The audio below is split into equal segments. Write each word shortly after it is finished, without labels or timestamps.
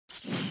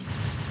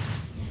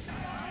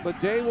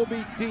Madej will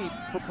be deep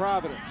for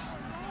Providence.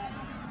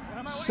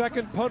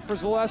 Second punt for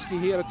Zaleski.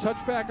 He had a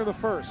touchback in the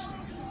first.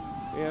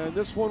 And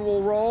this one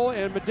will roll,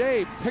 and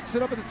Madej picks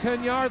it up at the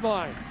 10-yard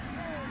line.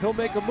 He'll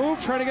make a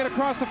move, trying to get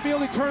across the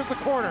field. He turns the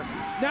corner.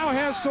 Now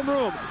has some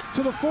room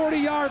to the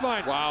 40-yard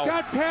line. Wow.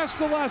 Got past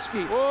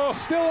Zaleski. Whoa.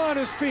 Still on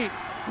his feet.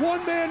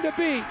 One man to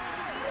beat.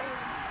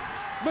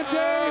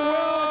 Madej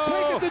will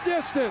take it the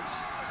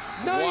distance.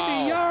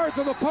 90 yards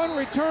on the punt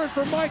return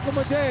for Michael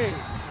Madej.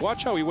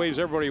 Watch how he waves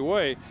everybody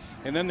away.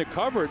 And then the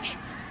coverage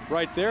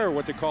right there,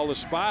 what they call the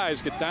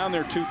spies, get down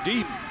there too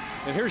deep.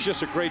 And here's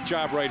just a great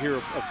job right here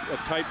of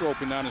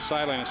tight-roping down the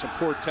sideline and some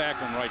poor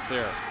tackling right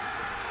there.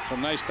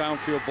 Some nice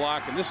downfield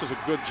block, and this is a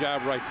good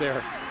job right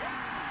there.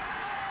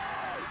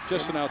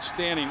 Just an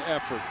outstanding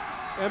effort.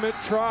 Emmett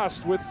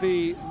Trost with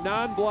the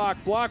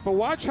non-block block, but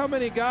watch how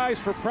many guys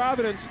for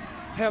Providence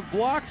have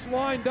blocks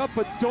lined up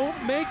but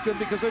don't make them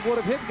because they would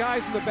have hit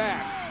guys in the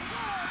back.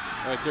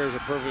 Right there's a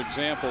perfect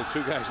example,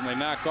 two guys, and they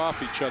knock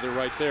off each other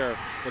right there.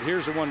 But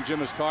here's the one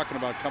Jim is talking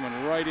about coming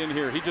right in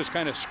here. He just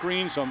kind of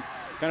screens them,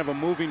 kind of a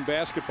moving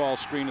basketball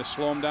screen to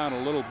slow them down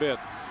a little bit.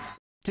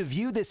 To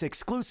view this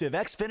exclusive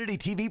Xfinity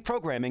TV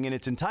programming in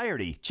its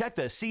entirety, check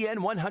the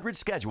CN100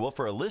 schedule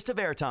for a list of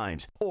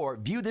airtimes, or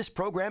view this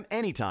program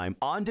anytime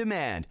on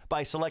demand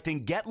by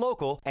selecting Get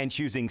Local and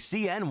choosing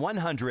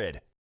CN100.